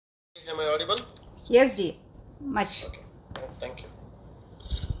Am I audible? Yes, dear. Much. Okay. Thank you.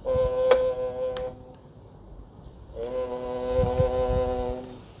 Om, Om,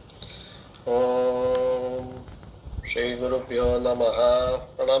 Om. Shri Guru Pyo Namaha.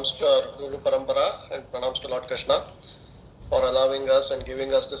 Pranams to our Guru Parampara and pranams to Lord Krishna for allowing us and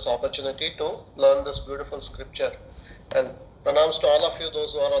giving us this opportunity to learn this beautiful scripture. And pranams to all of you,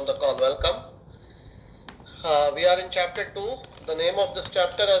 those who are on the call. Welcome. We are in chapter 2. The name of this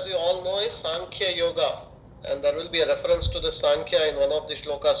chapter, as you all know, is Sankhya Yoga. And there will be a reference to the Sankhya in one of the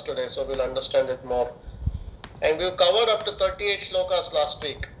shlokas today, so we'll understand it more. And we've covered up to 38 shlokas last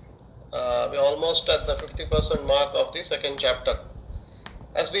week. We're almost at the 50% mark of the second chapter.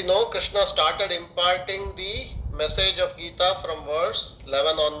 As we know, Krishna started imparting the message of Gita from verse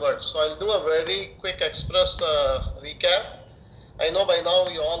 11 onwards. So I'll do a very quick express recap. I know by now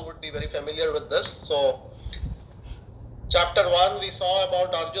you all would be very familiar with this. So Chapter 1, we saw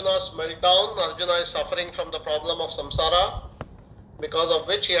about Arjuna's meltdown. Arjuna is suffering from the problem of samsara, because of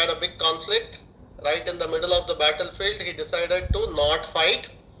which he had a big conflict. Right in the middle of the battlefield, he decided to not fight,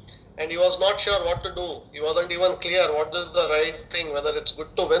 and he was not sure what to do. He wasn't even clear what is the right thing, whether it's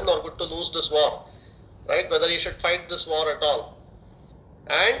good to win or good to lose this war, right? Whether he should fight this war at all.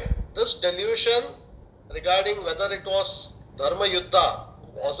 And this delusion regarding whether it was Dharma Yuddha,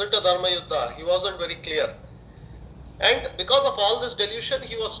 was it a Dharma Yuddha? He wasn't very clear. And because of all this delusion,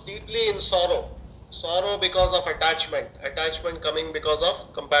 he was deeply in sorrow. Sorrow because of attachment. Attachment coming because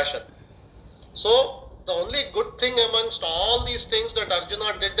of compassion. So, the only good thing amongst all these things that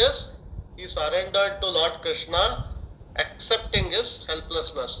Arjuna did is, he surrendered to Lord Krishna, accepting his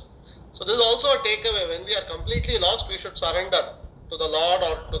helplessness. So, this is also a takeaway. When we are completely lost, we should surrender to the Lord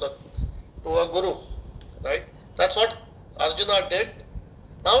or to a Guru. Right? That's what Arjuna did.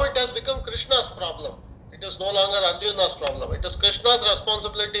 Now it has become Krishna's problem. It is no longer Arjuna's problem. It is Krishna's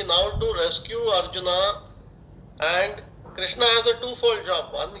responsibility now to rescue Arjuna, and Krishna has a twofold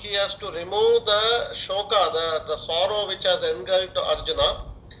job. One, he has to remove the shoka, the sorrow which has engulfed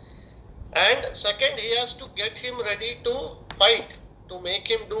Arjuna, and second, he has to get him ready to fight, to make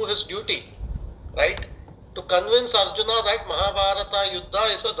him do his duty, right? To convince Arjuna that Mahabharata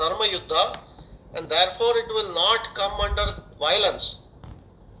Yuddha is a Dharma Yuddha, and therefore it will not come under violence,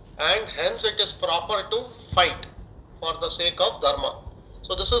 and hence it is proper to fight for the sake of dharma.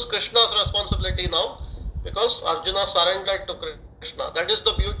 So this is Krishna's responsibility now, because Arjuna surrendered to Krishna. That is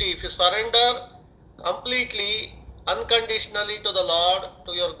the beauty. If you surrender completely, unconditionally to the Lord,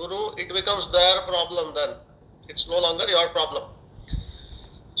 to your Guru, it becomes their problem then. It's no longer your problem.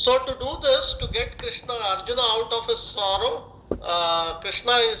 So to do this, to get Arjuna out of his sorrow,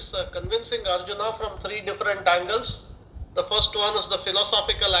 Krishna is convincing Arjuna from three different angles. The first one is the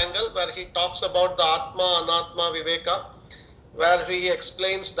philosophical angle, where he talks about the Atma, Anatma, Viveka, where he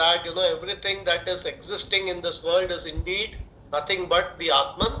explains that everything that is existing in this world is indeed nothing but the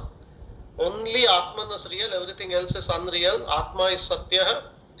Atman. Only Atman is real, everything else is unreal. Atma is Satya,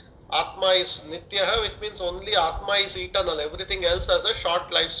 Atma is Nitya, which means only Atma is eternal. Everything else has a short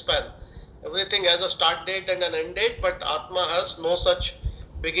lifespan. Everything has a start date and an end date, but Atma has no such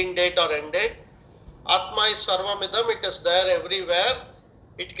begin date or end date. Atma is Sarvamidam, it is there everywhere.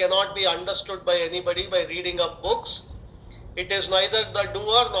 It cannot be understood by anybody by reading up books. It is neither the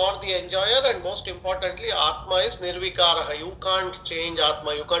doer nor the enjoyer, and most importantly, Atma is Nirvikaraha. You can't change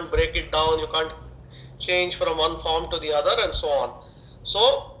Atma, you can't break it down, you can't change from one form to the other, and so on.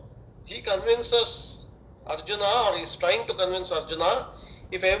 So, he convinces Arjuna, or he's trying to convince Arjuna,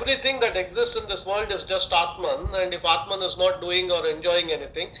 if everything that exists in this world is just Atman, and if Atman is not doing or enjoying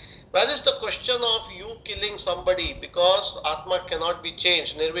anything, where is the question of you killing somebody? Because Atma cannot be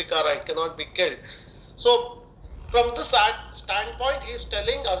changed, Nirvikara, it cannot be killed. So, from this standpoint, he is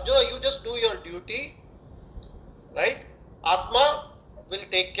telling Arjuna, you just do your duty, right? Atma will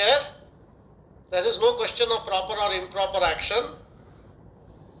take care. There is no question of proper or improper action.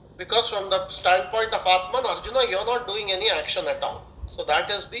 Because from the standpoint of Atman, Arjuna, you are not doing any action at all. So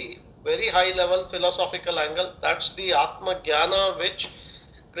that is the very high level philosophical angle. That's the Atma Jnana which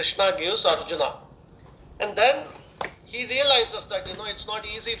Krishna gives Arjuna. And then he realizes that it's not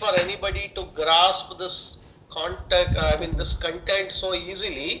easy for anybody to grasp this this content so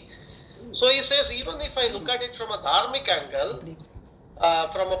easily. So he says, even if I look at it from a dharmic angle,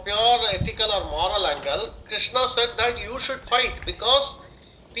 from a pure ethical or moral angle, Krishna said that you should fight, because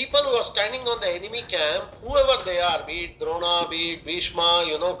people who are standing on the enemy camp, whoever they are, be it Drona, be it Bhishma,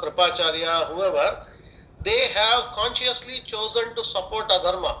 Kripacharya, whoever, they have consciously chosen to support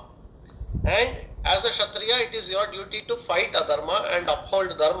adharma. And as a Kshatriya, it is your duty to fight adharma and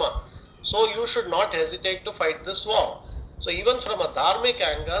uphold dharma. So you should not hesitate to fight this war. So even from a dharmic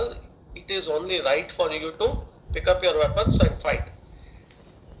angle, it is only right for you to pick up your weapons and fight.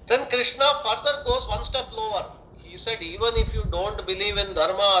 Then Krishna further goes one step lower. He said, even if you don't believe in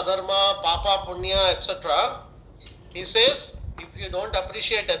dharma, adharma, papa, punya, etc., he says, if you don't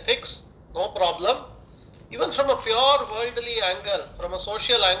appreciate ethics, no problem. Even from a pure worldly angle, from a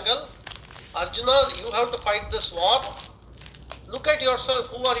social angle, Arjuna, you have to fight this war. Look at yourself.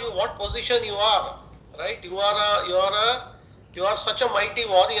 Who are you? What position you are? Right? You are such a mighty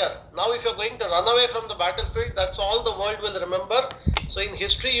warrior. Now, if you are going to run away from the battlefield, that's all the world will remember. So, in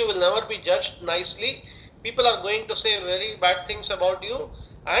history, you will never be judged nicely. People are going to say very bad things about you,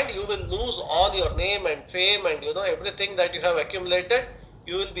 and you will lose all your name and fame and everything that you have accumulated.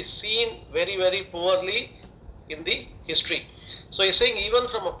 You will be seen very, very poorly in the history. So, he's saying even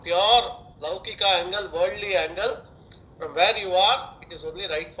from a pure Laukika angle, worldly angle, from where you are, it is only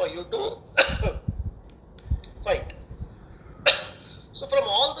right for you to fight. So from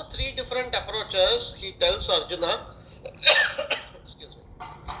all the three different approaches, he tells Arjuna, excuse me,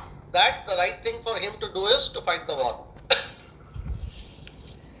 that the right thing for him to do is to fight the war.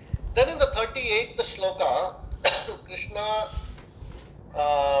 Then in the 38th shloka, Krishna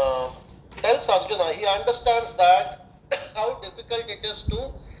tells Arjuna, he understands that how difficult it is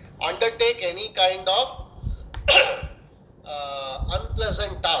to undertake any kind of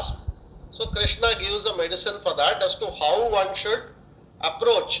unpleasant task. So Krishna gives a medicine for that as to how one should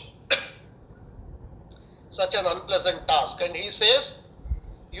approach such an unpleasant task. And he says,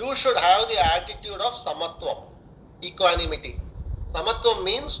 you should have the attitude of samatvam, equanimity. Samatvam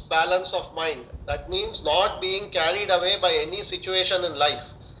means balance of mind. That means not being carried away by any situation in life.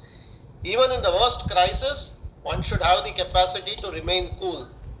 Even in the worst crisis, one should have the capacity to remain cool.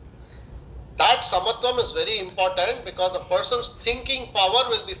 That samatvam is very important because the person's thinking power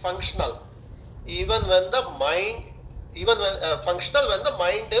will be functional even when the mind functional when the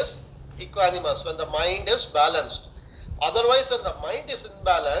mind is equanimous, when the mind is balanced. Otherwise, when the mind is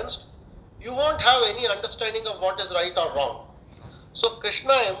imbalanced, you won't have any understanding of what is right or wrong. So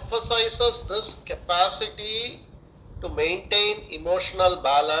Krishna emphasizes this capacity to maintain emotional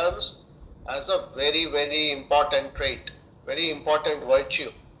balance as a very, very important trait, very important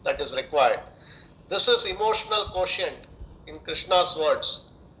virtue that is required. This is emotional quotient in Krishna's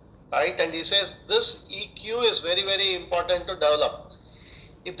words, right? And he says this EQ is very, very important to develop.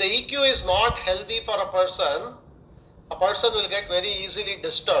 If the EQ is not healthy for a person will get very easily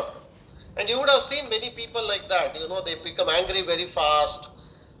disturbed. And you would have seen many people like that. They become angry very fast.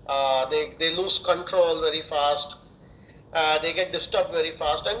 They lose control very fast. They get disturbed very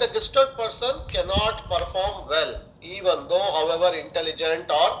fast. And a disturbed person cannot perform well, even though however intelligent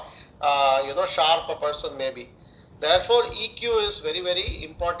or sharp a person may be. Therefore, EQ is very, very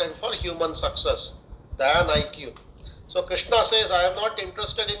important for human success than IQ. So Krishna says, I am not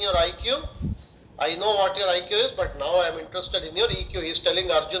interested in your IQ. I know what your IQ is, but now I am interested in your EQ. He is telling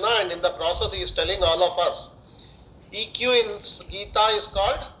Arjuna, and in the process he is telling all of us. EQ in Gita is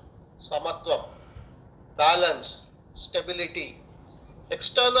called samatvam, balance, stability.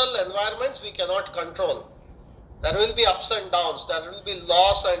 External environments we cannot control. There will be ups and downs, there will be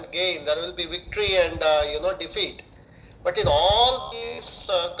loss and gain, there will be victory and defeat. But in all these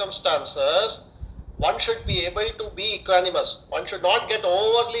circumstances, one should be able to be equanimous. One should not get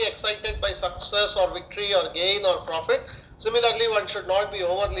overly excited by success or victory or gain or profit. Similarly, one should not be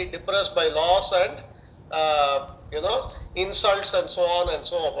overly depressed by loss and insults and so on and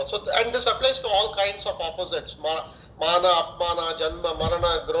so forth. So, and this applies to all kinds of opposites. Mana, apmana, janma,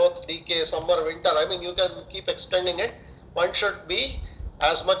 marana, growth, decay, summer, winter. I mean, you can keep extending it. One should be,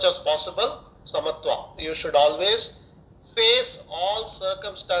 as much as possible, samatva. You should always face all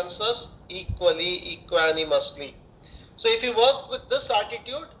circumstances equally, equanimously. So if you work with this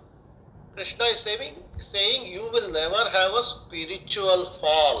attitude, Krishna is saying you will never have a spiritual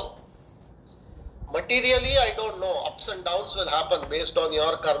fall. Materially, I don't know. Ups and downs will happen based on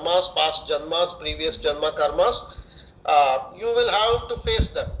your karmas, past janmas, previous janma karmas. You will have to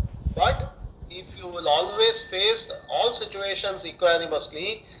face them. But if you will always face all situations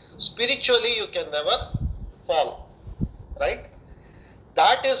equanimously, spiritually you can never fall. Right?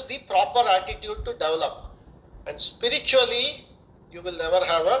 That is the proper attitude to develop. And spiritually, you will never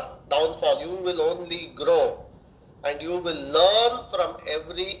have a downfall. You will only grow. And you will learn from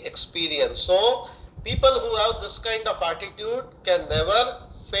every experience. So, people who have this kind of attitude can never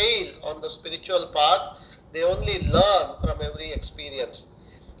fail on the spiritual path. They only learn from every experience.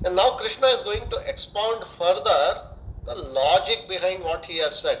 And now Krishna is going to expound further the logic behind what he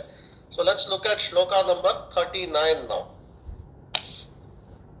has said. So let's look at shloka number 39 now.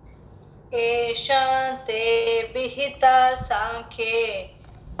 एषा ते विहिता सांख्ये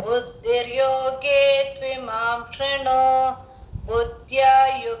बुद्धिर्योगयुक्तानां बुद्धिर्योगे त्विमां शृणु बुद्ध्या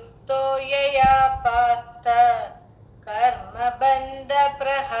युक्तो यया Partha कर्मबन्धप्रहास्यसि.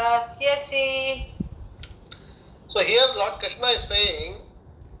 So here Lord Krishna is saying,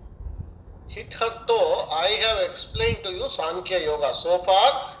 hitherto I have explained to you Sankhya Yoga. So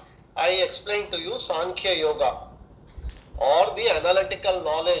far I explained to you Sankhya Yoga, or the analytical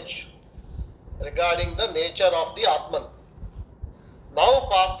knowledge regarding the nature of the Atman. Now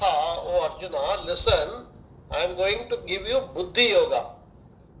Partha, O Arjuna, listen, I am going to give you Buddhi Yoga,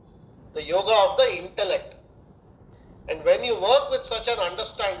 the yoga of the intellect. And when you work with such an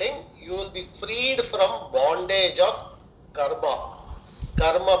understanding, you will be freed from bondage of karma,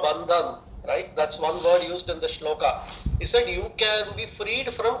 karma bandhan, right? That's one word used in the shloka. He said you can be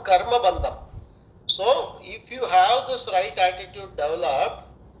freed from karma bandhan. So if you have this right attitude developed,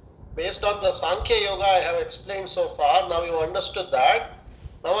 based on the Sankhya Yoga I have explained so far, now you understood that.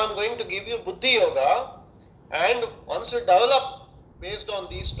 Now I am going to give you Buddhi Yoga, and once you develop based on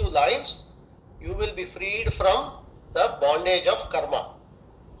these two lines, you will be freed from the bondage of karma.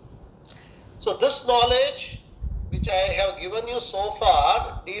 So this knowledge which I have given you so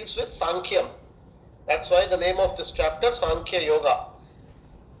far deals with Sankhya. That's why the name of this chapter, Sankhya Yoga.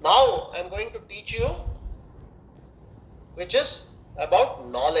 Now I am going to teach you which is about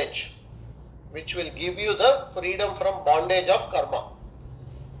knowledge, which will give you the freedom from bondage of karma.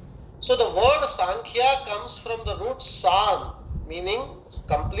 So the word Sankhya comes from the root san, meaning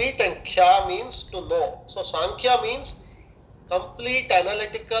complete, and kya means to know. So Sankhya means complete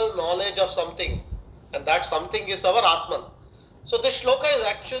analytical knowledge of something, and that something is our Atman. So this shloka is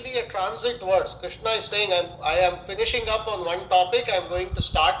actually a transit words. Krishna is saying, I am finishing up on one topic, I am going to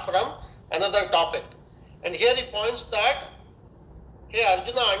start from another topic. And here he points that, hey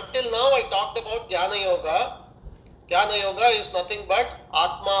Arjuna, until now I talked about Jnana Yoga. Jnana Yoga is nothing but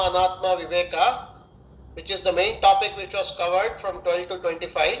Atma, Anatma, Viveka, which is the main topic which was covered from 12 to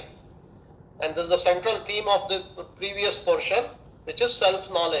 25. And this is the central theme of the previous portion, which is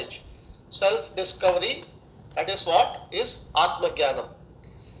self-knowledge, self-discovery. That is what is Atma Jnanam.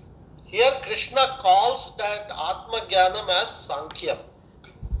 Here Krishna calls that Atma Jnanam as Sankhya.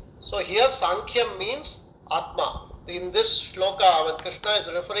 So here Sankhya means Atma. In this shloka, when Krishna is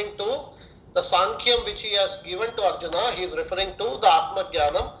referring to the Sankhya which he has given to Arjuna, he is referring to the Atma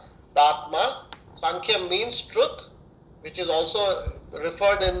Jnanam, the Atma. Sankhya means truth, which is also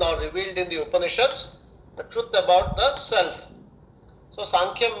referred in or revealed in the Upanishads, the truth about the self. So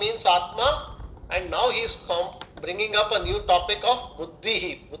Sankhya means Atma, and now he is bringing up a new topic of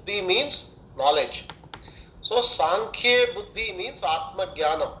Buddhi. Buddhi means knowledge. So Sankhya Buddhi means Atma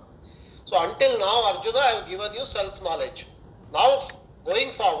Jnanam. So until now, Arjuna, I have given you self-knowledge. Now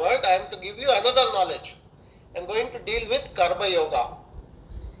going forward, I am to give you another knowledge. I am going to deal with Karma Yoga.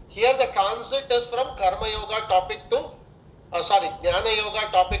 Here the transit is from Karma Yoga topic to, Jnana Yoga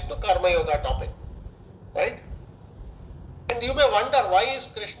topic to Karma Yoga topic. Right? And you may wonder, why is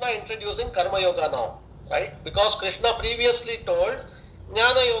Krishna introducing Karma Yoga now? Right? Because Krishna previously told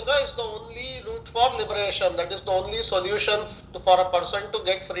Jnana Yoga is the only route for liberation. That is the only solution for a person to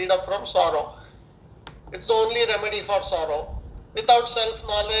get freedom from sorrow. It's the only remedy for sorrow. Without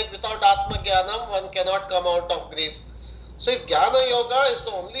self-knowledge, without Atma Jnanam, one cannot come out of grief. So if Jnana Yoga is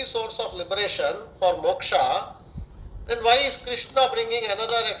the only source of liberation for moksha, then why is Krishna bringing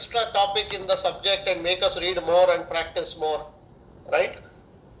another extra topic in the subject and make us read more and practice more? Right?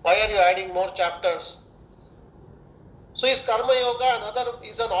 Why are you adding more chapters? So is Karma Yoga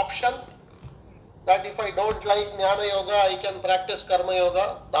is an option? That if I don't like Jnana Yoga, I can practice Karma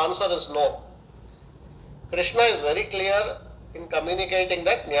Yoga? The answer is no. Krishna is very clear in communicating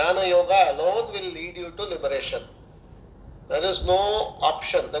that Jnana Yoga alone will lead you to liberation. There is no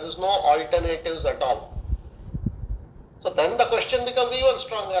option, there is no alternatives at all. So then the question becomes even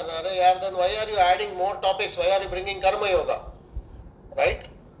stronger. Then why are you adding more topics? Why are you bringing Karma Yoga? Right?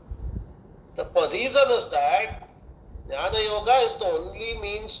 The reason is that Jnana Yoga is the only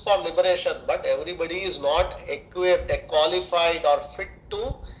means for liberation, but everybody is not equipped, qualified or fit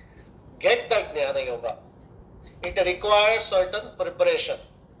to get that Jnana Yoga. It requires certain preparation.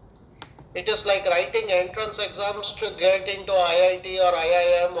 It is like writing entrance exams to get into IIT or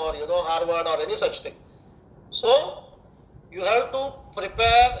IIM or Harvard or any such thing. So you have to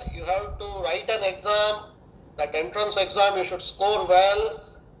prepare, you have to write an exam. That entrance exam you should score well,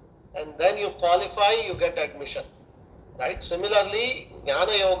 and then you qualify, you get admission. Right? Similarly,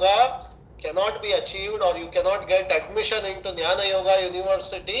 Jnana Yoga cannot be achieved, or you cannot get admission into Jnana Yoga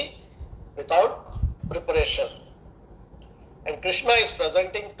University without preparation. And Krishna is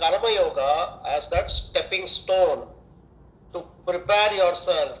presenting Karma Yoga as that stepping stone to prepare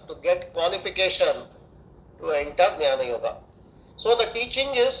yourself to get qualification to enter Jnana Yoga. So the teaching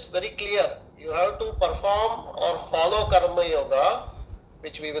is very clear. You have to perform or follow Karma Yoga,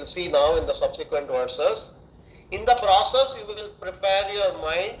 which we will see now in the subsequent verses. In the process, you will prepare your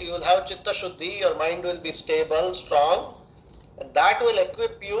mind, you will have Chitta Shuddhi, your mind will be stable, strong, and that will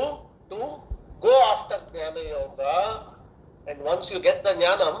equip you to go after Jnana Yoga. And once you get the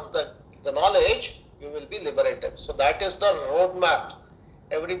Jnanam, the knowledge, you will be liberated. So that is the roadmap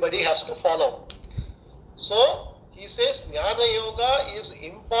everybody has to follow. So he says Jnana Yoga is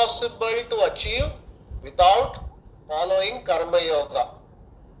impossible to achieve without following Karma Yoga.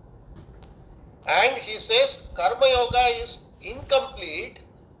 And he says Karma Yoga is incomplete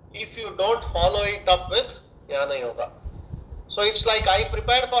if you don't follow it up with Jnana Yoga. So it's like I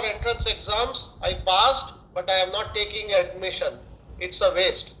prepared for entrance exams, I passed, but I am not taking admission. It's a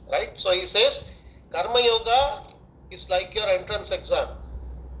waste, right? So he says Karma Yoga is like your entrance exam.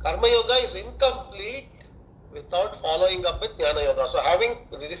 Karma Yoga is incomplete without following up with Jnana Yoga. So having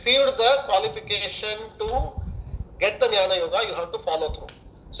received the qualification to get the Jnana Yoga, you have to follow through.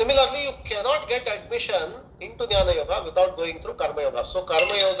 Similarly, you cannot get admission into Jnana Yoga without going through Karma Yoga. So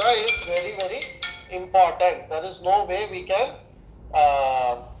Karma Yoga is very, very important. There is no way we can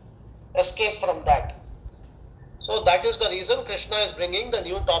escape from that. So that is the reason Krishna is bringing the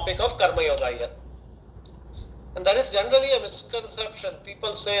new topic of Karma Yoga here. And there is generally a misconception.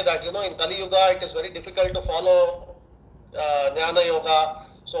 People say that, in Kali Yuga it is very difficult to follow Jnana Yoga.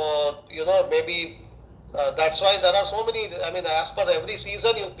 So, maybe that's why there are so many, as per every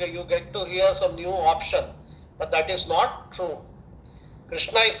season you get to hear some new option. But that is not true.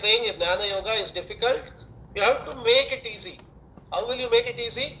 Krishna is saying if Jnana Yoga is difficult, you have to make it easy. How will you make it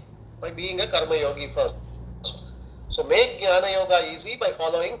easy? By being a Karma Yogi first. So make Jnana Yoga easy by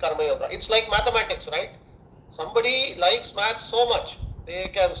following Karma Yoga. It's like mathematics, right? Somebody likes maths so much, they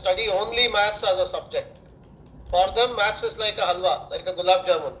can study only maths as a subject. For them, maths is like a halwa, like a gulab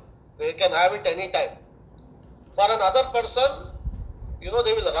jamun. They can have it anytime. For another person, they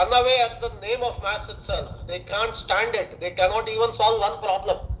will run away at the name of maths itself. They can't stand it. They cannot even solve one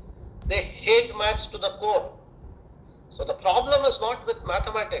problem. They hate maths to the core. So the problem is not with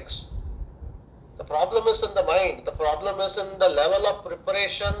mathematics. The problem is in the mind. The problem is in the level of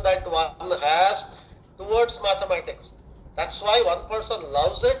preparation that one has towards mathematics. That's why one person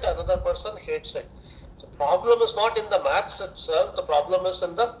loves it, another person hates it. So the problem is not in the maths itself, the problem is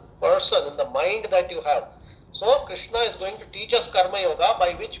in the person, in the mind that you have. So Krishna is going to teach us Karma Yoga,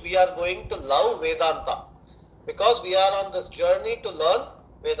 by which we are going to love Vedanta, because we are on this journey to learn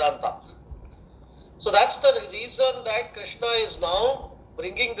Vedanta. So that's the reason that Krishna is now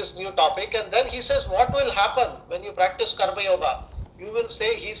bringing this new topic. And then he says, what will happen when you practice Karma Yoga?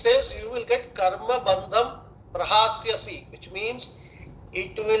 He says you will get karma bandham prahasyasi, which means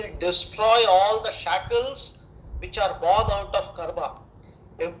it will destroy all the shackles which are born out of karma.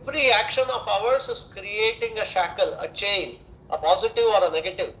 Every action of ours is creating a shackle, a chain, a positive or a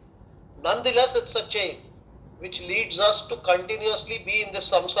negative. Nonetheless, it's a chain which leads us to continuously be in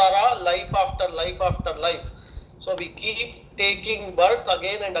this samsara life after life after life. So we keep taking birth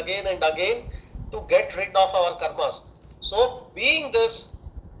again and again and again to get rid of our karmas. So being this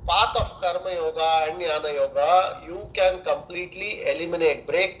path of Karma Yoga and Jnana Yoga, you can completely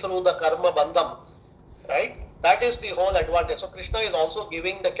break through the karma bandham, right? That is the whole advantage. So Krishna is also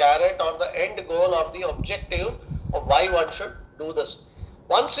giving the carrot or the end goal or the objective of why one should do this.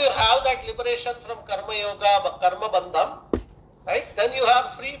 Once you have that liberation from Karma Yoga, Karma bandham, right, then you are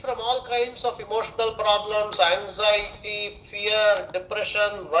free from all kinds of emotional problems, anxiety, fear,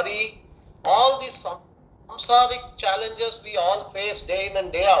 depression, worry, all these samsaric challenges we all face day in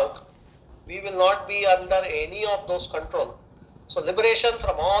and day out. We will not be under any of those control. So liberation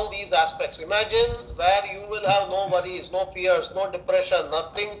from all these aspects. Imagine where you will have no worries, no fears, no depression,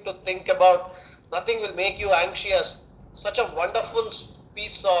 nothing to think about, nothing will make you anxious. Such a wonderful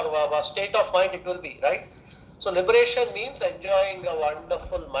peace or state of mind it will be, right? So liberation means enjoying a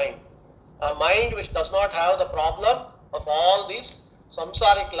wonderful mind. A mind which does not have the problem of all this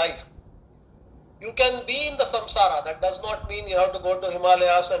samsaric life. You can be in the samsara. That does not mean you have to go to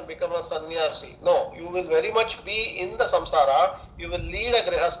Himalayas and become a sannyasi. No, you will very much be in the samsara. You will lead a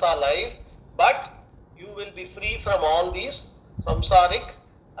grihastha life, but you will be free from all these samsaric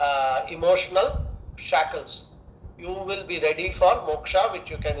emotional shackles. You will be ready for moksha,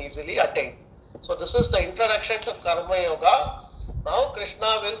 which you can easily attain. So this is the introduction to Karma Yoga. Now Krishna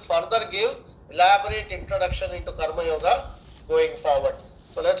will further give elaborate introduction into Karma Yoga going forward.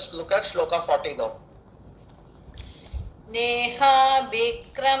 So let's look at Shloka 40 now. Neha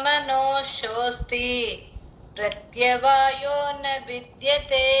Vikramano Shosti प्रत्यवायो न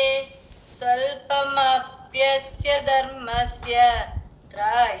विद्यते स्वल्पमप्यस्य धर्मस्य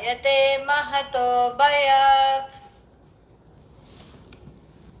त्रायते महतो भयात्.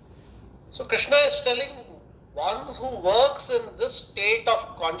 So Krishna is telling one who works in this state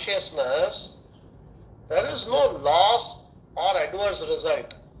of consciousness, there is no loss or adverse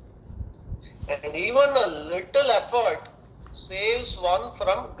result. And even a little effort saves one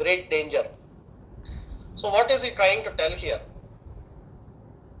from great danger. So what is he trying to tell here?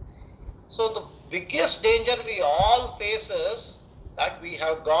 So the biggest danger we all face is that we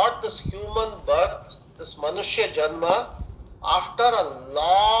have got this human birth, this Manushya Janma, after a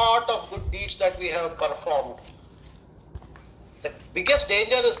lot of good deeds that we have performed. The biggest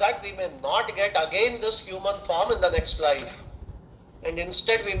danger is that we may not get again this human form in the next life. And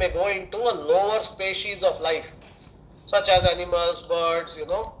instead we may go into a lower species of life, such as animals, birds,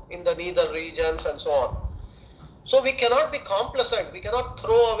 in the nether regions and so on. So we cannot be complacent. We cannot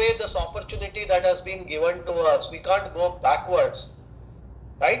throw away this opportunity that has been given to us. We can't go backwards,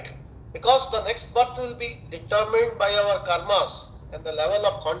 right? Because the next birth will be determined by our karmas and the level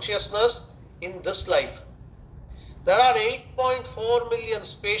of consciousness in this life. There are 8.4 million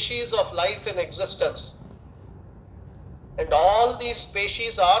species of life in existence. And all these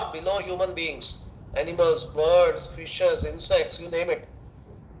species are below human beings. Animals, birds, fishes, insects, you name it.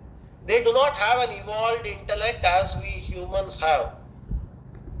 They do not have an evolved intellect as we humans have.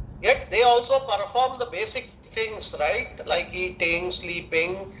 Yet they also perform the basic things, right? Like eating,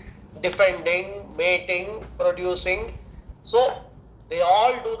 sleeping, defending, mating, producing. So they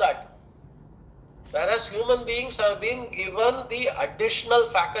all do that. Whereas human beings have been given the additional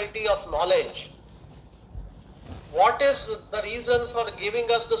faculty of knowledge. What is the reason for giving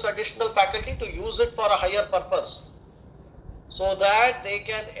us this additional faculty? To use it for a higher purpose, so that they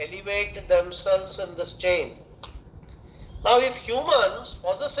can elevate themselves in this chain. Now, if humans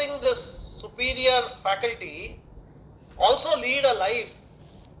possessing this superior faculty also lead a life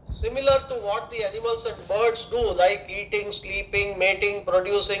similar to what the animals and birds do, like eating, sleeping, mating,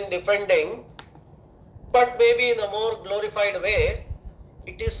 producing, defending, but maybe in a more glorified way,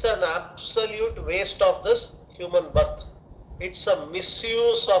 it is an absolute waste of this human birth. It's a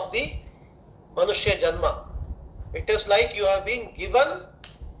misuse of the Manushya Janma. It is like you have been given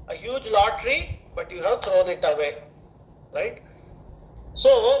a huge lottery, but you have thrown it away, right? So,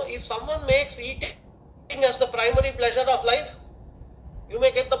 if someone makes eating as the primary pleasure of life, you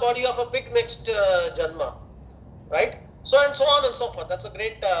may get the body of a pig next Janma, right? So and so on and so forth. That's a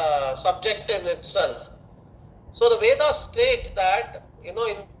great subject in itself. So the Vedas state that, in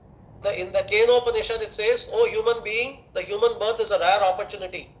the Kenopanishad it says, "O human being, the human birth is a rare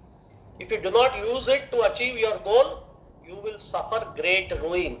opportunity. If you do not use it to achieve your goal, you will suffer great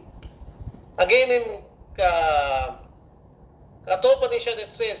ruin." Again in Kathopanishad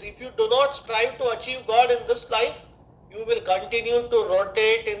it says, "If you do not strive to achieve God in this life, you will continue to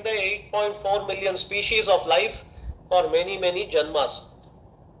rotate in the 8.4 million species of life for many, many janmas."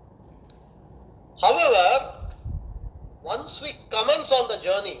 However, once we commence on the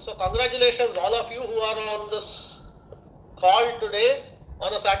journey, so congratulations all of you who are on this call today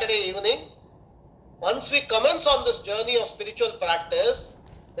on a Saturday evening. Once we commence on this journey of spiritual practice,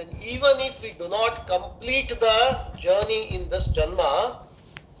 then even if we do not complete the journey in this janma,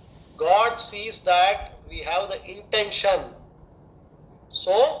 God sees that we have the intention.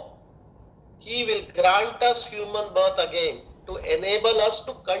 So, He will grant us human birth again to enable us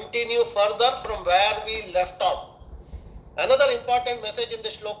to continue further from where we left off. Another important message in the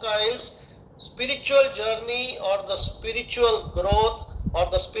shloka is spiritual journey or the spiritual growth or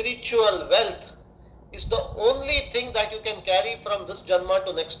the spiritual wealth is the only thing that you can carry from this janma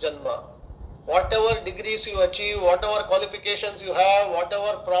to next janma. Whatever degrees you achieve, whatever qualifications you have,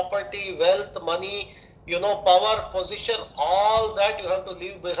 whatever property, wealth, money, power, position, all that you have to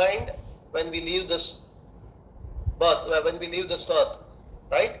leave behind when we leave this birth, when we leave this earth,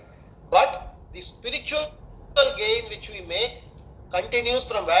 right? But the spiritual gain which we make continues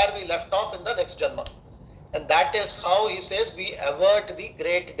from where we left off in the next janma. And that is how he says we avert the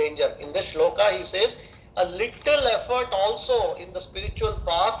great danger. In this shloka he says a little effort also in the spiritual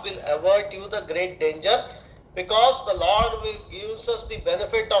path will avert you the great danger, because the Lord will gives us the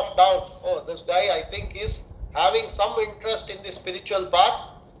benefit of doubt. Oh, this guy I think is having some interest in the spiritual path.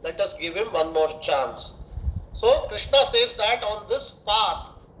 Let us give him one more chance. So Krishna says that on this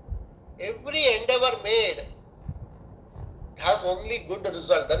path, every endeavor made has only good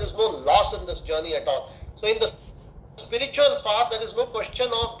result. There is no loss in this journey at all. So in the spiritual path, there is no question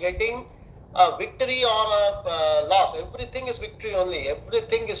of getting a victory or a loss. Everything is victory only.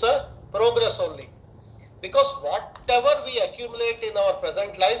 Everything is a progress only. Because whatever we accumulate in our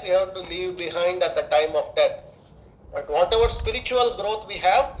present life, we have to leave behind at the time of death. But whatever spiritual growth we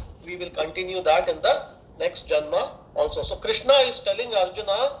have, we will continue that in the next Janma also. So Krishna is telling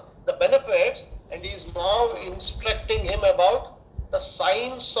Arjuna the benefits, and he is now instructing him about the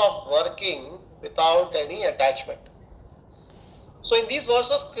science of working without any attachment. So in these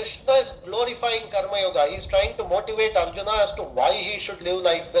verses, Krishna is glorifying Karma Yoga. He is trying to motivate Arjuna as to why he should live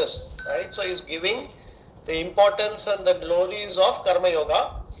like this, right? So he is giving the importance and the glories of Karma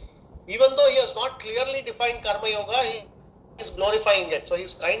Yoga. Even though he has not clearly defined Karma Yoga, he is glorifying it. So he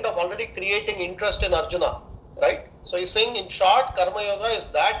is kind of already creating interest in Arjuna, right? So he is saying, in short, Karma Yoga is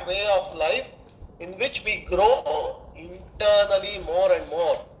that way of life in which we grow internally more and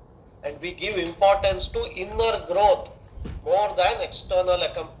more, and we give importance to inner growth more than external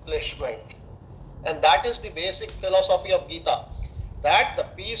accomplishment. And that is the basic philosophy of Gita, that the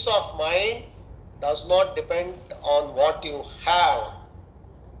peace of mind does not depend on what you have,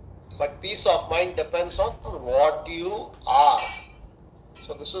 but peace of mind depends on what you are.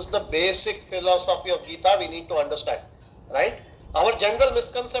 So this is the basic philosophy of Gita we need to understand, right? Our general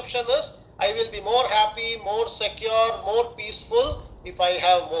misconception is, I will be more happy, more secure, more peaceful if I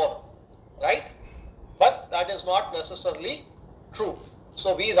have more, right? But that is not necessarily true.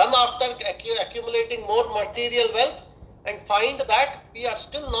 So we run after accumulating more material wealth and find that we are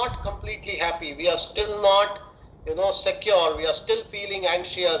still not completely happy. We are still not, secure. We are still feeling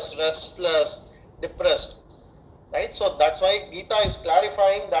anxious, restless, depressed, right? So that's why Gita is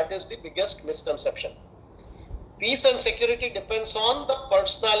clarifying that is the biggest misconception. Peace and security depends on the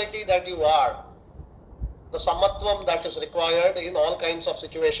personality that you are, the samatvam that is required in all kinds of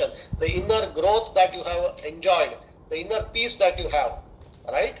situations, the inner growth that you have enjoyed, the inner peace that you have,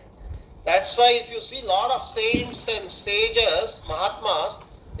 right? That's why if you see a lot of saints and sages, Mahatmas,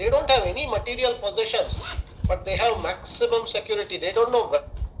 they don't have any material possessions, but they have maximum security. They don't know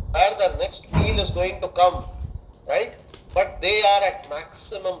where their next meal is going to come, right? But they are at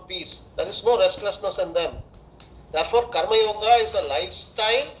maximum peace. There is no restlessness in them. Therefore, Karma Yoga is a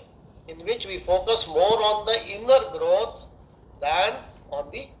lifestyle in which we focus more on the inner growth than on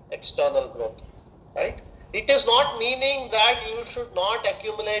the external growth, right? It is not meaning that you should not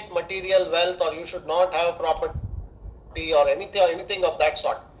accumulate material wealth or you should not have property or anything of that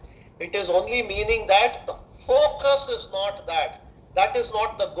sort. It is only meaning that the focus is not that. That is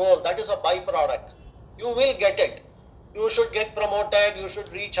not the goal. That is a byproduct. You will get it. You should get promoted. You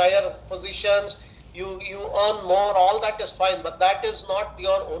should reach higher positions. You earn more. All that is fine. But that is not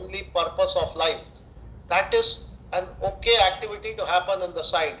your only purpose of life. That is an okay activity to happen on the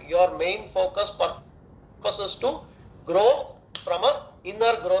side. Your main purpose is to grow from an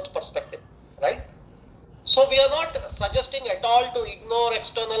inner growth perspective, right? So we are not suggesting at all to ignore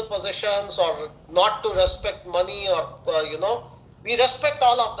external possessions or not to respect money or, we respect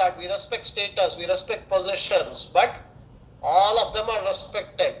all of that. We respect status, we respect possessions, but all of them are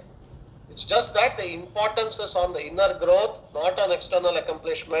respected. It's just that the importance is on the inner growth, not on external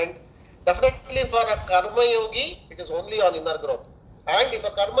accomplishment. Definitely for a karma yogi, it is only on inner growth. And if a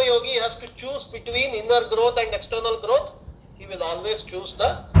karma yogi has to choose between inner growth and external growth, he will always choose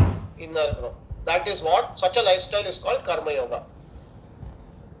the inner growth. That is what such a lifestyle is called karma yoga,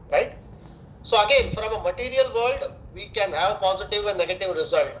 right? So again, from a material world, we can have positive and negative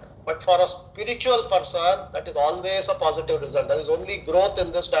result. But for a spiritual person, that is always a positive result. There is only growth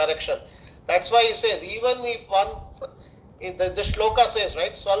in this direction. That's why he says, even if one, the shloka says,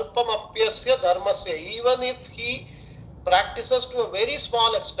 right, Swalpam apyasya dharmasya, even if he practices to a very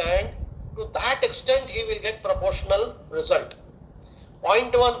small extent, to that extent he will get proportional result.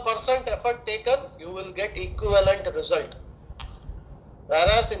 0.1% effort taken, you will get equivalent result.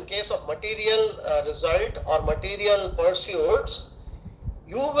 Whereas in case of material result or material pursuits,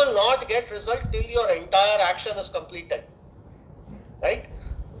 you will not get result till your entire action is completed, right?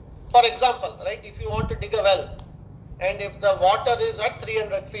 For example, right, if you want to dig a well and if the water is at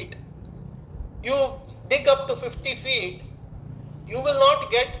 300 feet, you dig up to 50 feet, you will not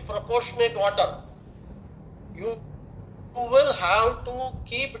get proportionate water. You will have to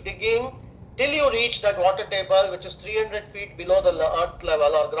keep digging till you reach that water table which is 300 feet below the earth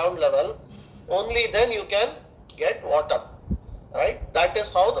level or ground level. Only then you can get water, right? That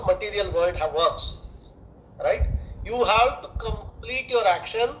is how the material world works, right? You have to complete your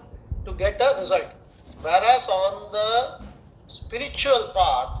action to get a result. Whereas on the spiritual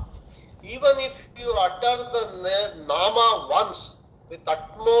path, even if you utter the Nama once with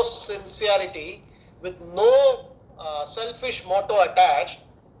utmost sincerity, with no selfish motto attached,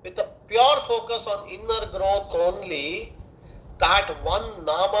 with a pure focus on inner growth only, that one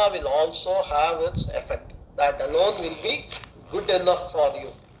nama will also have its effect. That alone will be good enough for you.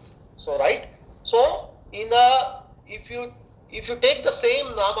 So right. So if you take the same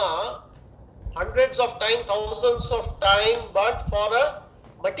nama hundreds of times, thousands of times, but for a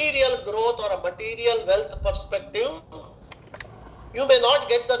material growth or a material wealth perspective, you may not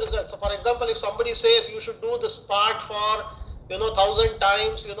get the result. So for example, if somebody says you should do this part for 1,000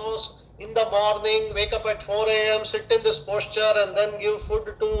 times, in the morning, wake up at 4 a.m., sit in this posture and then give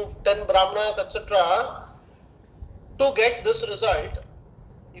food to 10 brahmanas, etc. To get this result,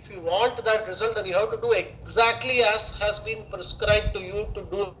 if you want that result, then you have to do exactly as has been prescribed to you to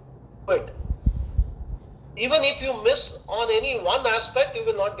do it. Even if you miss on any one aspect, you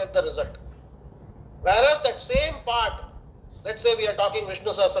will not get the result. Whereas that same part, let's say we are talking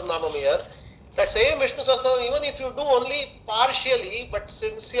Vishnu Sahasranamam here, that same Vishnu Sahasranamam, even if you do only partially but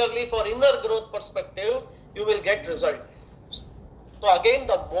sincerely for inner growth perspective, you will get result. So again,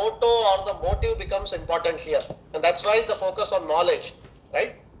 the motto or the motive becomes important here. And that's why the focus on knowledge,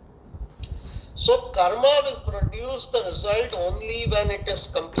 right? So karma will produce the result only when it is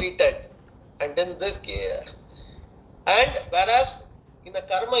completed. And in this case, and whereas in a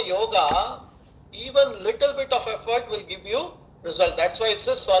karma yoga, even little bit of effort will give you result. That's why it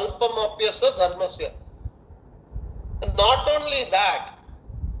says Swalpam apyasa dharmasya. And not only that,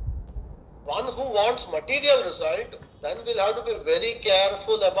 one who wants material result, then will have to be very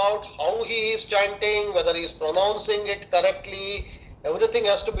careful about how he is chanting, whether he is pronouncing it correctly. Everything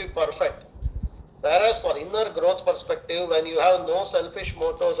has to be perfect. Whereas for inner growth perspective, when you have no selfish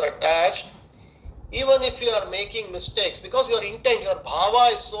motives attached, even if you are making mistakes, because your intent, your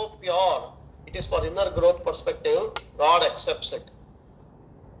bhava is so pure, it is for inner growth perspective, God accepts it.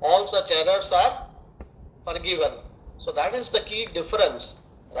 All such errors are forgiven. So that is the key difference,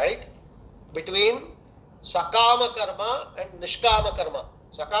 right, between sakama karma and nishkama karma.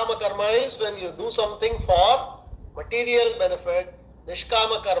 Sakama karma is when you do something for material benefit.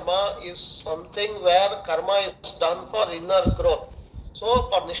 Nishkama karma is something where karma is done for inner growth. So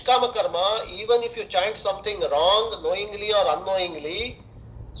for nishkama karma, even if you chant something wrong, knowingly or unknowingly,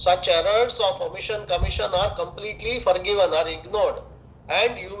 such errors of omission, commission are completely forgiven, are ignored,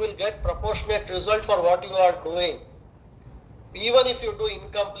 and you will get proportionate result for what you are doing. Even if you do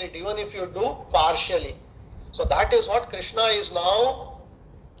incomplete, even if you do partially. So that is what Krishna is now,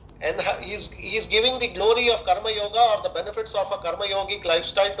 and he is giving the glory of karma yoga or the benefits of a karma yogic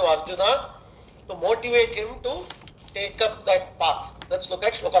lifestyle to Arjuna to motivate him to take up that path. Let's look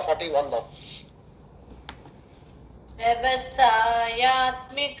at Shloka 41 now.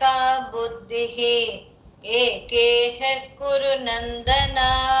 व्यवसायात्मिका बुद्धिः एकेह कुरु नन्दन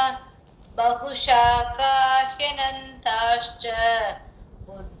बहुशाखा ह्यनन्ताश्च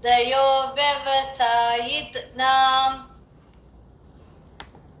बुद्धयो व्यवसायिनाम्.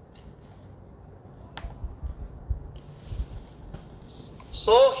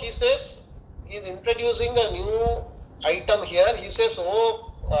 So he says, he is introducing a new item here. He says,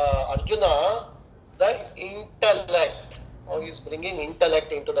 Arjuna, the intellect. He is bringing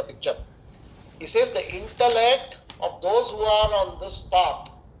intellect into the picture. He says the intellect of those who are on this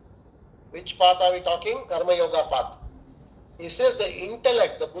path. Which path are we talking? Karma Yoga path. He says the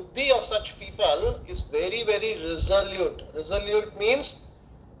intellect, the buddhi of such people is very, very resolute. Resolute means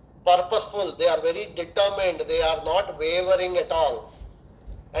purposeful. They are very determined. They are not wavering at all.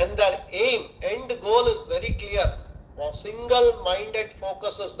 And their aim, end goal is very clear. A single-minded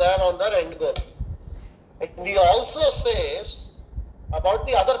focus is there on their end goal. And he also says about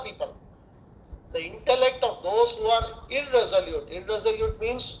the other people, the intellect of those who are irresolute. Irresolute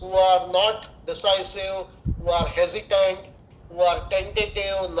means who are not decisive, who are hesitant, who are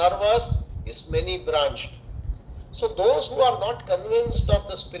tentative, nervous, is many-branched. So those who are not convinced of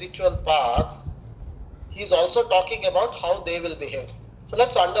the spiritual path, he is also talking about how they will behave. So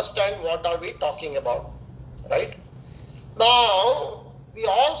let's understand what are we talking about, right? Now, we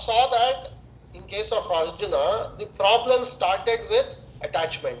all saw that in case of Arjuna, the problem started with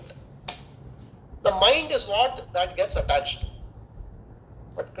attachment. The mind is what that gets attached.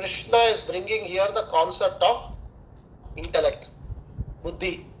 But Krishna is bringing here the concept of intellect,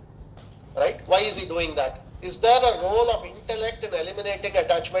 buddhi, right? Why is he doing that? Is there a role of intellect in eliminating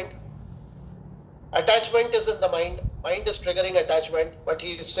attachment? Attachment is in the mind. Mind is triggering attachment. But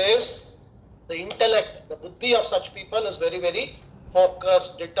he says the intellect, the buddhi of such people is very, very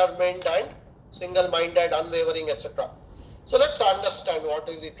focused, determined and single-minded, unwavering, etc. So let's understand what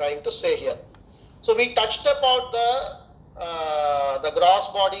is he trying to say here. So we touched about the gross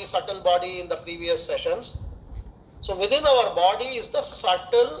body, subtle body in the previous sessions. So within our body is the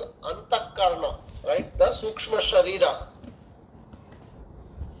subtle antakarna, right? The sukshma sharira.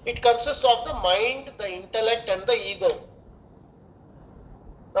 It consists of the mind, the intellect and the ego.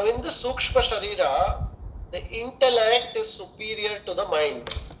 Now in the Sukshma Sharira, the intellect is superior to the mind.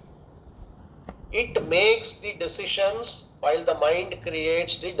 It makes the decisions while the mind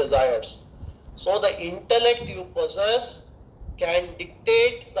creates the desires. So the intellect you possess can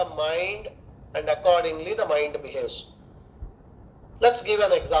dictate the mind and accordingly the mind behaves. Let's give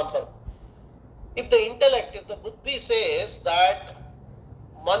an example. If the intellect, if the buddhi says that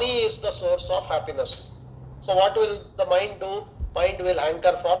money is the source of happiness, so what will the mind do? Mind will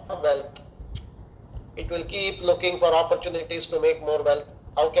hanker for wealth. It will keep looking for opportunities to make more wealth.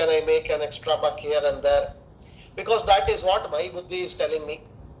 How can I make an extra buck here and there? Because that is what my buddhi is telling me.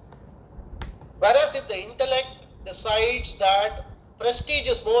 Whereas if the intellect decides that prestige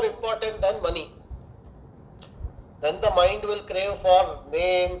is more important than money, then the mind will crave for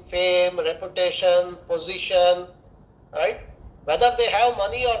name, fame, reputation, position, right? Whether they have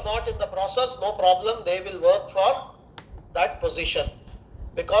money or not in the process, no problem, they will work for that position.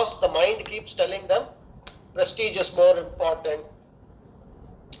 Because the mind keeps telling them prestige is more important.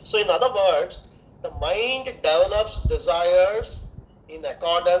 So in other words, the mind develops desires in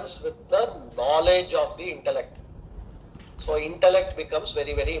accordance with the knowledge of the intellect. So intellect becomes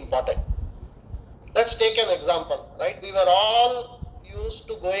very, very important. Let's take an example, right? We were all used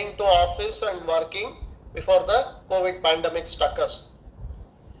to going to office and working before the COVID pandemic struck us.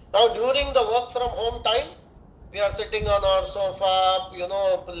 Now during the work from home time, we are sitting on our sofa,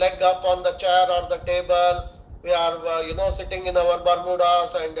 leg up on the chair or the table. We are, sitting in our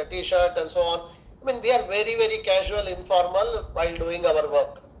Bermudas and a t-shirt and so on. I mean, we are very, very casual, informal while doing our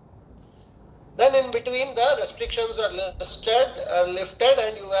work. Then in between the restrictions were lifted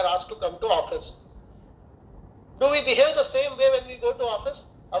and you were asked to come to office. Do we behave the same way when we go to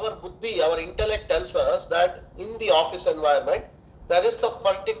office? Our buddhi, our intellect tells us that in the office environment, there is a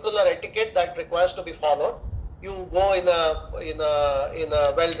particular etiquette that requires to be followed. You go in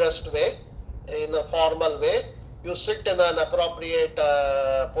a well-dressed way, in a formal way. You sit in an appropriate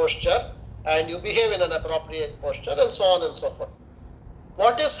posture and you behave in an appropriate posture and so on and so forth.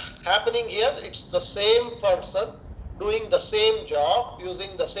 What is happening here? It's the same person doing the same job,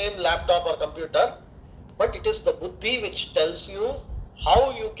 using the same laptop or computer, but it is the buddhi which tells you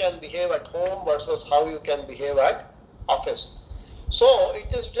how you can behave at home versus how you can behave at office. So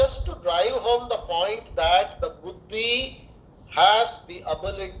it is just to drive home the point that the buddhi has the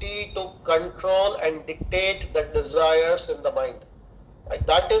ability to control and dictate the desires in the mind. Right?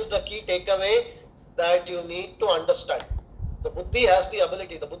 That is the key takeaway that you need to understand. The buddhi has the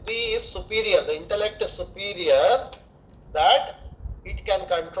ability. The buddhi is superior. The intellect is superior, that it can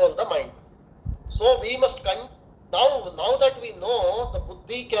control the mind. So we must now that we know the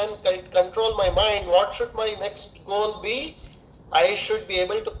buddhi can control my mind, what should my next goal be? I should be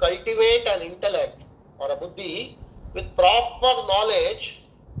able to cultivate an intellect or a buddhi with proper knowledge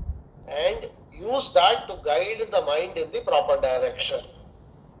and use that to guide the mind in the proper direction.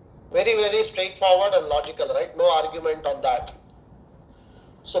 Very, very straightforward and logical, right? No argument on that.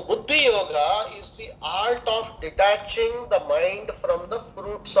 So Buddhi Yoga is the art of detaching the mind from the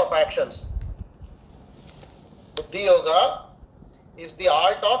fruits of actions. Buddhi Yoga is the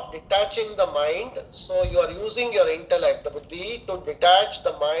art of detaching the mind. So you are using your intellect, the buddhi, to detach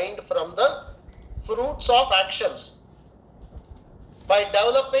the mind from the fruits of actions by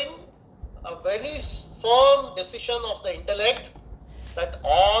developing a very firm decision of the intellect that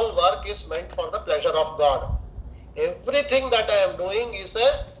all work is meant for the pleasure of God. Everything that I am doing is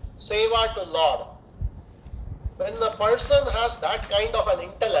a seva to Lord. When a person has that kind of an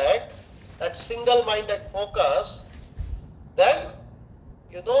intellect, that single-minded focus, then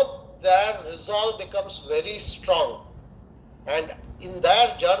their resolve becomes very strong, and in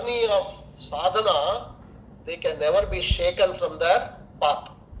their journey of sadhana they can never be shaken from their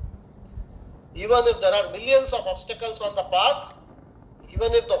path. Even if there are millions of obstacles on the path,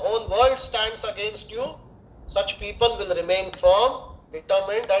 even if the whole world stands against you, such people will remain firm,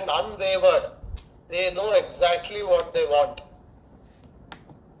 determined and unwavered. They know exactly what they want.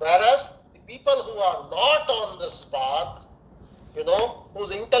 Whereas the people who are not on this path,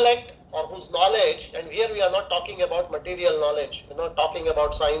 whose intellect or whose knowledge, and here we are not talking about material knowledge, talking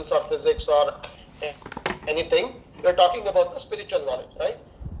about science or physics or anything, we are talking about the spiritual knowledge, right?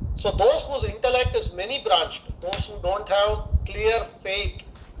 So those whose intellect is many branched, those who don't have clear faith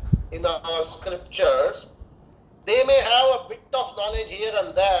in our scriptures, they may have a bit of knowledge here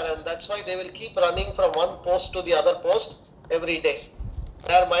and there, and that's why they will keep running from one post to the other post every day.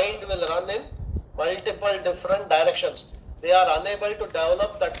 Their mind will run in multiple different directions. They are unable to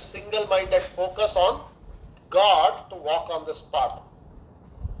develop that single-minded focus on God to walk on this path.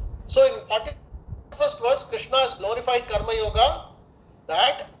 So in 41st verse, Krishna has glorified Karma Yoga,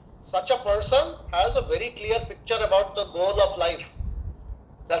 that such a person has a very clear picture about the goal of life.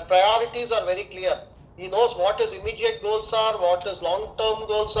 Their priorities are very clear. He knows what his immediate goals are, what his long-term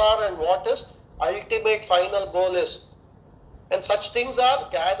goals are, and what his ultimate final goal is. And such things are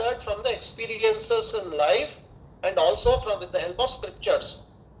gathered from the experiences in life and also from with the help of scriptures.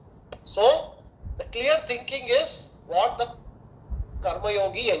 So the clear thinking is what the Karma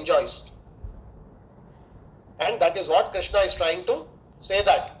Yogi enjoys. And that is what Krishna is trying to say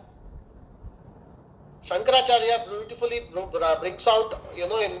that. Shankaracharya beautifully brings out,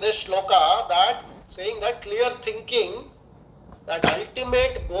 in this shloka, that saying that clear thinking, that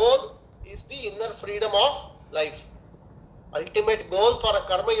ultimate goal is the inner freedom of life. Ultimate goal for a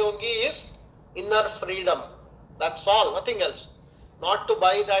karma yogi is inner freedom. That's all, nothing else. Not to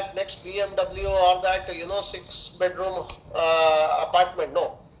buy that next BMW or that 6-bedroom apartment.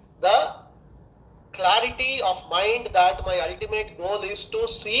 No. The clarity of mind that my ultimate goal is to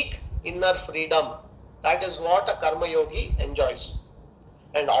seek inner freedom. That is what a karma yogi enjoys.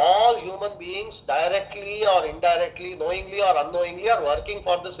 And all human beings, directly or indirectly, knowingly or unknowingly, are working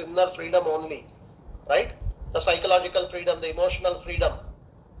for this inner freedom only. Right? The psychological freedom, the emotional freedom.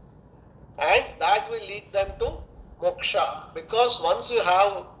 And that will lead them to moksha. Because once you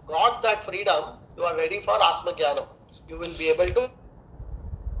have got that freedom, you are ready for Atma Jnana. You will be able to.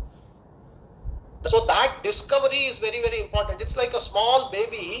 So that discovery is very, very important. It's like a small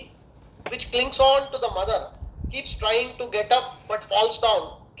baby which clings on to the mother, keeps trying to get up but falls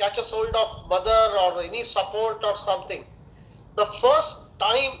down, catches hold of mother or any support or something. The first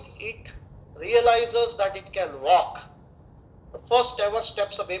time it realizes that it can walk, the first ever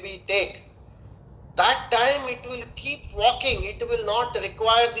steps a baby take, that time it will keep walking. It will not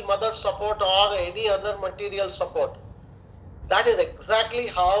require the mother's support or any other material support. That is exactly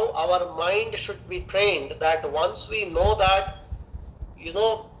how our mind should be trained, that once we know that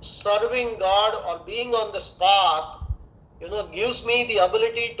serving God or being on this path, gives me the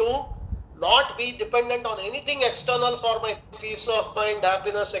ability to not be dependent on anything external for my peace of mind,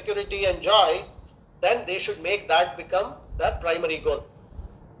 happiness, security and joy, then they should make that become their primary goal.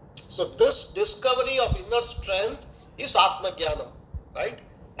 So this discovery of inner strength is Atma Jnanam, right?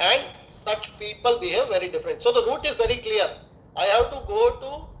 And such people behave very different. So the route is very clear. I have to go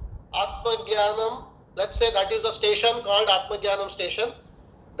to Atma Jnanam. Let's say that is a station called Atma Jnanam station.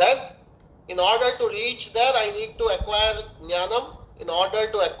 Then in order to reach there, I need to acquire Jnanam. In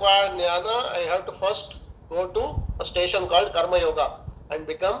order to acquire Jnana, I have to first go to a station called Karma Yoga and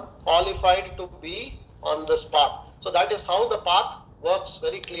become qualified to be on this path. So that is how the path works,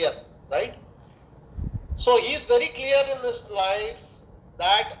 very clear, right? So he is very clear in this life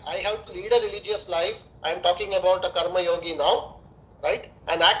that I have to lead a religious life. I am talking about a Karma Yogi now, right?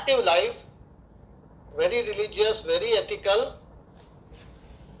 An active life, very religious, very ethical,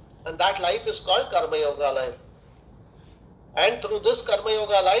 and that life is called Karma Yoga life. And through this Karma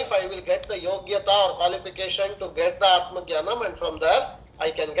Yoga life, I will get the Yogyata or qualification to get the Atma Jnanam, and from there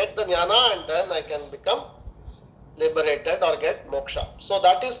I can get the Jnana and then I can become liberated or get moksha. So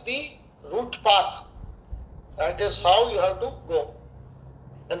that is the route path. That is how you have to go.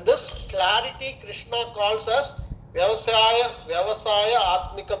 And this clarity Krishna calls as Vyavasaya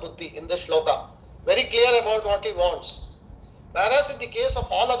Atmika Buddhi in the shloka. Very clear about what he wants. Whereas in the case of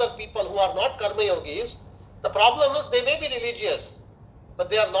all other people who are not karma yogis, the problem is they may be religious, but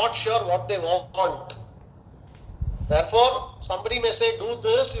they are not sure what they want. Therefore, somebody may say, do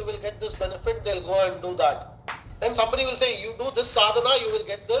this, you will get this benefit, they'll go and do that. Then somebody will say, you do this sadhana, you will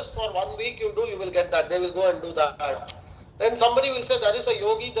get this, for 1 week you do, you will get that, they will go and do that. Then somebody will say, there is a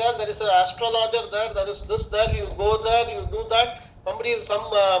yogi there is an astrologer there is this there, you go there, you do that. Some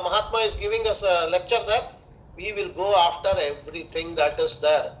Mahatma is giving us a lecture there. We will go after everything that is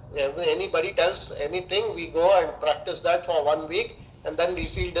there. Anybody tells anything, we go and practice that for 1 week and then we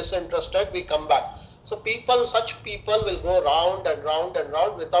feel disinterested, we come back. So such people will go round and round and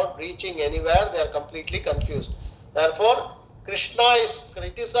round without reaching anywhere. They are completely confused. Therefore, Krishna is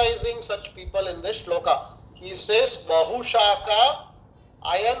criticizing such people in this shloka. He says, Bahushaka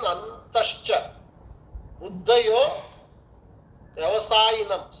ayan antascha buddhayo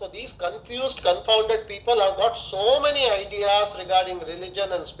vyavasayinam. So these confused, confounded people have got so many ideas regarding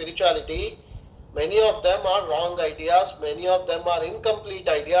religion and spirituality. Many of them are wrong ideas, many of them are incomplete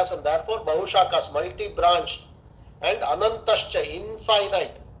ideas, and therefore Bahushakas, multi-branched, and Anantascha,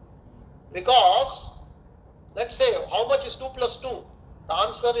 infinite. Because, let's say, how much is 2 plus 2? The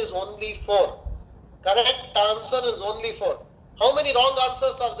answer is only 4. Correct answer is only 4. How many wrong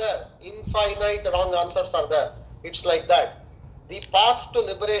answers are there? Infinite wrong answers are there. It's like that. the path to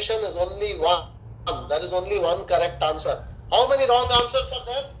liberation is only one. There is only one correct answer. How many wrong answers are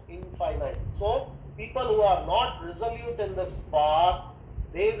there? Infinite. So people who are not resolute in this path,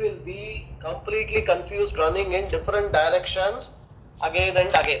 they will be completely confused, running in different directions again and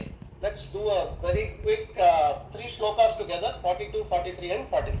again. Let's do a very quick 3 shlokas together, 42, 43 and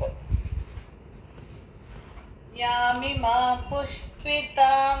 44. यामिमा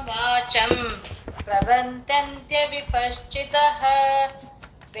पुष्पितां वाचं प्रवदन्त्य विपश्चितः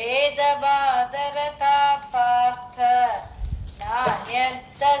वेदबादरता पार्थ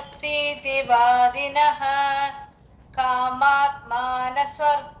नान्यदस्तीति वादिनः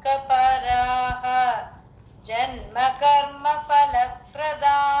कामात्मानस्वर्गपराः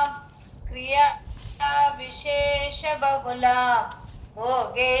जन्मकर्मफलप्रदां क्रिया विशेषबहुलां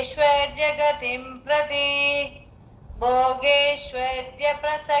भोगेश्वर्यगतिं प्रति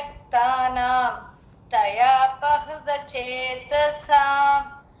भोगेश्वर्यप्रसक्तानां तयापहृतचेतसां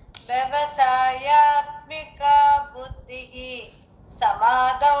व्यवसायात्मिका बुद्धिः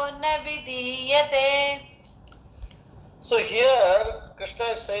समादौ न विधीयते. So here Krishna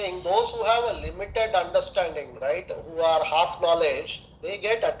is saying those who have a limited understanding, right, who are half knowledge, they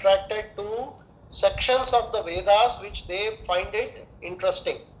get attracted to sections of the Vedas which they find it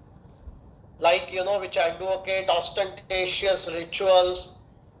interesting. Like, which advocate ostentatious rituals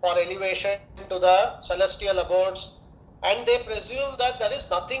for elevation to the celestial abodes, and they presume that there is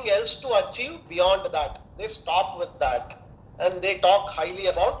nothing else to achieve beyond that. They stop with that and they talk highly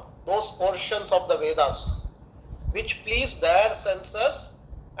about those portions of the Vedas which please their senses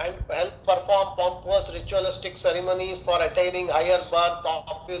and help perform pompous ritualistic ceremonies for attaining higher birth,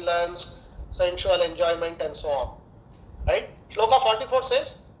 opulence, sensual enjoyment and so on. Right? Shloka 44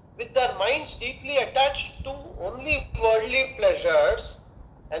 says, with their minds deeply attached to only worldly pleasures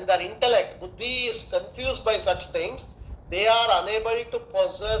and their intellect, buddhi, is confused by such things, they are unable to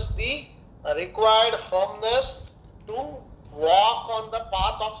possess the required firmness to walk on the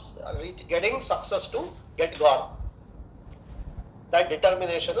path of getting success to get God. That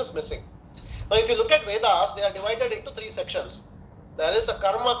determination is missing. Now, if you look at Vedas, they are divided into 3 sections. There is a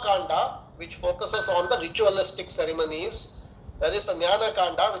Karma Kanda, which focuses on the ritualistic ceremonies. There is a Jnana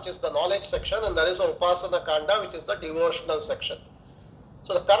Kanda, which is the knowledge section, and there is a Upasana Kanda, which is the devotional section.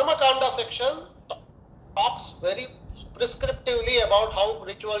 So, the Karma Kanda section talks very prescriptively about how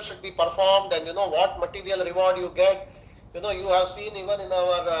ritual should be performed and what material reward you get. You have seen even in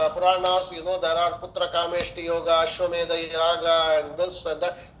our Puranas, there are Putra Kameshti Yoga, Ashwamedha Yaga, and this and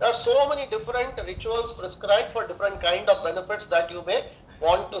that. There are so many different rituals prescribed for different kind of benefits that you may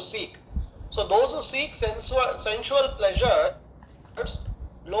want to seek. So those who seek sensual pleasures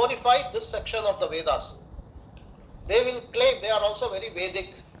glorify this section of the Vedas. They will claim they are also very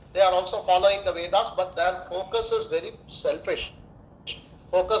Vedic. They are also following the Vedas, but their focus is very selfish,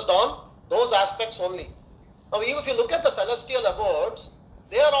 focused on those aspects only. Now, even if you look at the celestial abodes,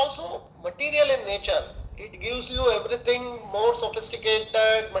 they are also material in nature. It gives you everything more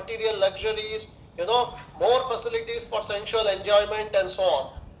sophisticated, material luxuries, more facilities for sensual enjoyment and so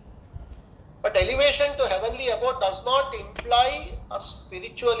on. But elevation to heavenly abode does not imply a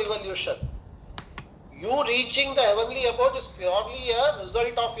spiritual evolution. You reaching the heavenly abode is purely a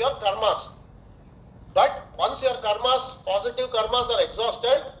result of your karmas. But once your karmas, positive karmas are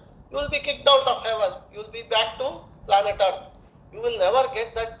exhausted, you will be kicked out of heaven. You will be back to planet Earth. You will never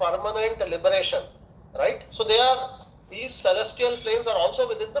get that permanent liberation, right? So these celestial planes are also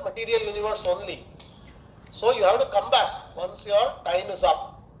within the material universe only. So you have to come back once your time is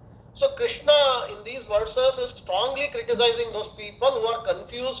up. So Krishna in these verses is strongly criticizing those people who are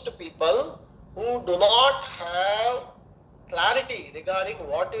confused people, who do not have clarity regarding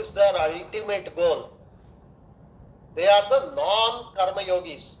what is their ultimate goal. They are the non-karma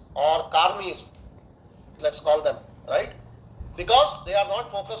yogis or karmis, let's call them, right? Because they are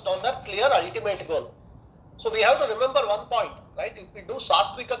not focused on their clear ultimate goal. So we have to remember one point, right? If we do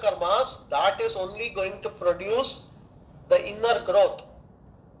sattvika karmas, that is only going to produce the inner growth.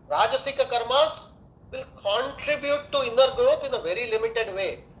 Rajasika karmas will contribute to inner growth in a very limited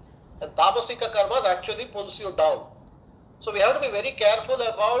way. And tamasika karmas actually pulls you down. So we have to be very careful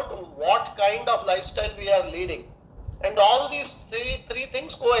about what kind of lifestyle we are leading. And all these three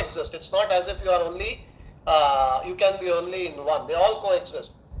things coexist. It's not as if you are only, you can be only in one. They all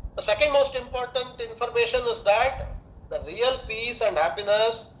coexist. The second most important information is that the real peace and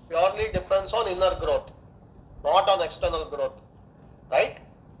happiness purely depends on inner growth, not on external growth, right?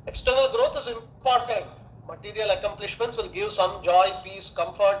 External growth is important. Material accomplishments will give some joy, peace,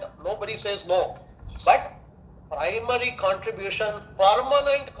 comfort. Nobody says no. But primary contribution,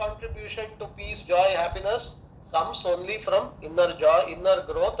 permanent contribution to peace, joy, happiness comes only from inner joy, inner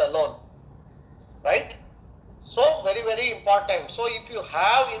growth alone. Right? So very, very important. So if you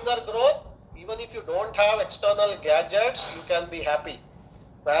have inner growth, even if you don't have external gadgets, you can be happy.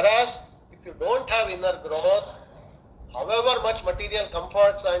 Whereas if you don't have inner growth, however much material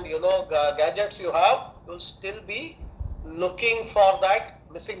comforts and gadgets you have, you'll still be looking for that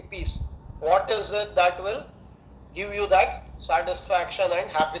missing piece. What is it that will give you that satisfaction and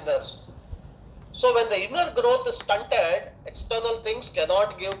happiness? So when the inner growth is stunted, external things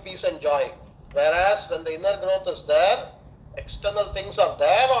cannot give peace and joy. Whereas when the inner growth is there, external things are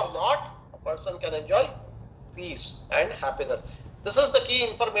there or not, a person can enjoy peace and happiness. This is the key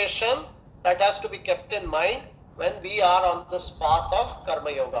information that has to be kept in mind when we are on this path of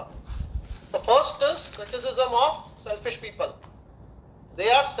Karma Yoga. The first is criticism of selfish people. They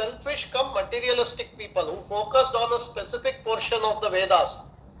are selfish come materialistic people who focused on a specific portion of the Vedas.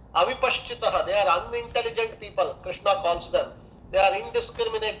 Avipashchitaha, they are unintelligent people, Krishna calls them. They are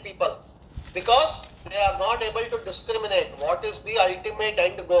indiscriminate people because they are not able to discriminate what is the ultimate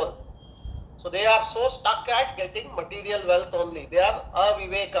end goal. So they are so stuck at getting material wealth only. They are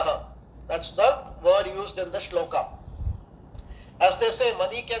avivekaha. That's the word used in the shloka. As they say,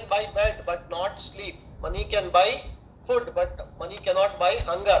 money can buy bed but not sleep. Money can buy food but money cannot buy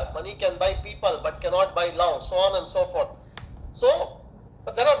hunger. Money can buy people but cannot buy love, so on and so forth. So,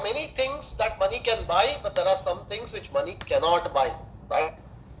 but there are many things that money can buy, but there are some things which money cannot buy, right?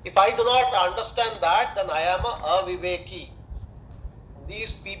 If I do not understand that, then I am a aviveki.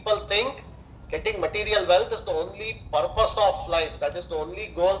 These people think getting material wealth is the only purpose of life. That is the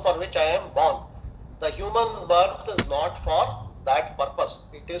only goal for which I am born. The human birth is not for that purpose.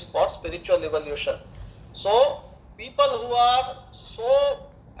 It is for spiritual evolution. So, people who are so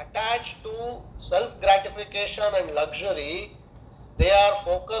attached to self-gratification and luxury, they are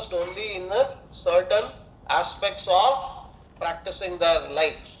focused only in certain aspects of practicing their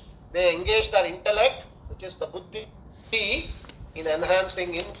life. They engage their intellect, which is the buddhi, in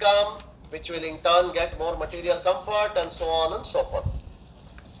enhancing income, which will in turn get more material comfort and so on and so forth.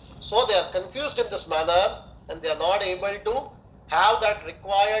 So they are confused in this manner and they are not able to have that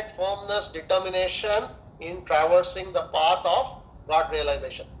required firmness, determination in traversing the path of God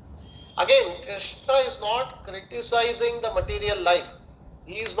realization. Again, Krishna is not criticizing the material life.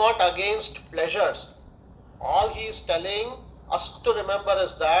 He is not against pleasures. All he is telling us to remember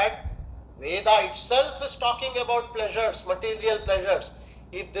is that Veda itself is talking about pleasures, material pleasures.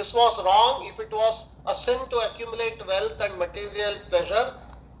 If this was wrong, if it was a sin to accumulate wealth and material pleasure,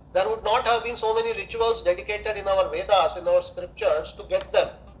 there would not have been so many rituals dedicated in our Vedas, in our scriptures to get them.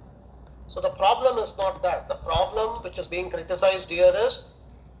 So the problem is not that. The problem which is being criticized here is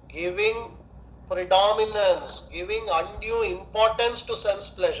giving predominance, giving undue importance to sense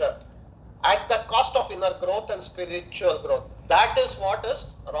pleasure at the cost of inner growth and spiritual growth. That is what is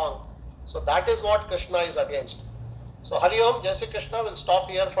wrong. So that is what Krishna is against. So Hari Om, Jai Shri Krishna, will stop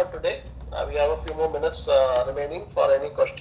here for today. We have a few more minutes remaining for any questions.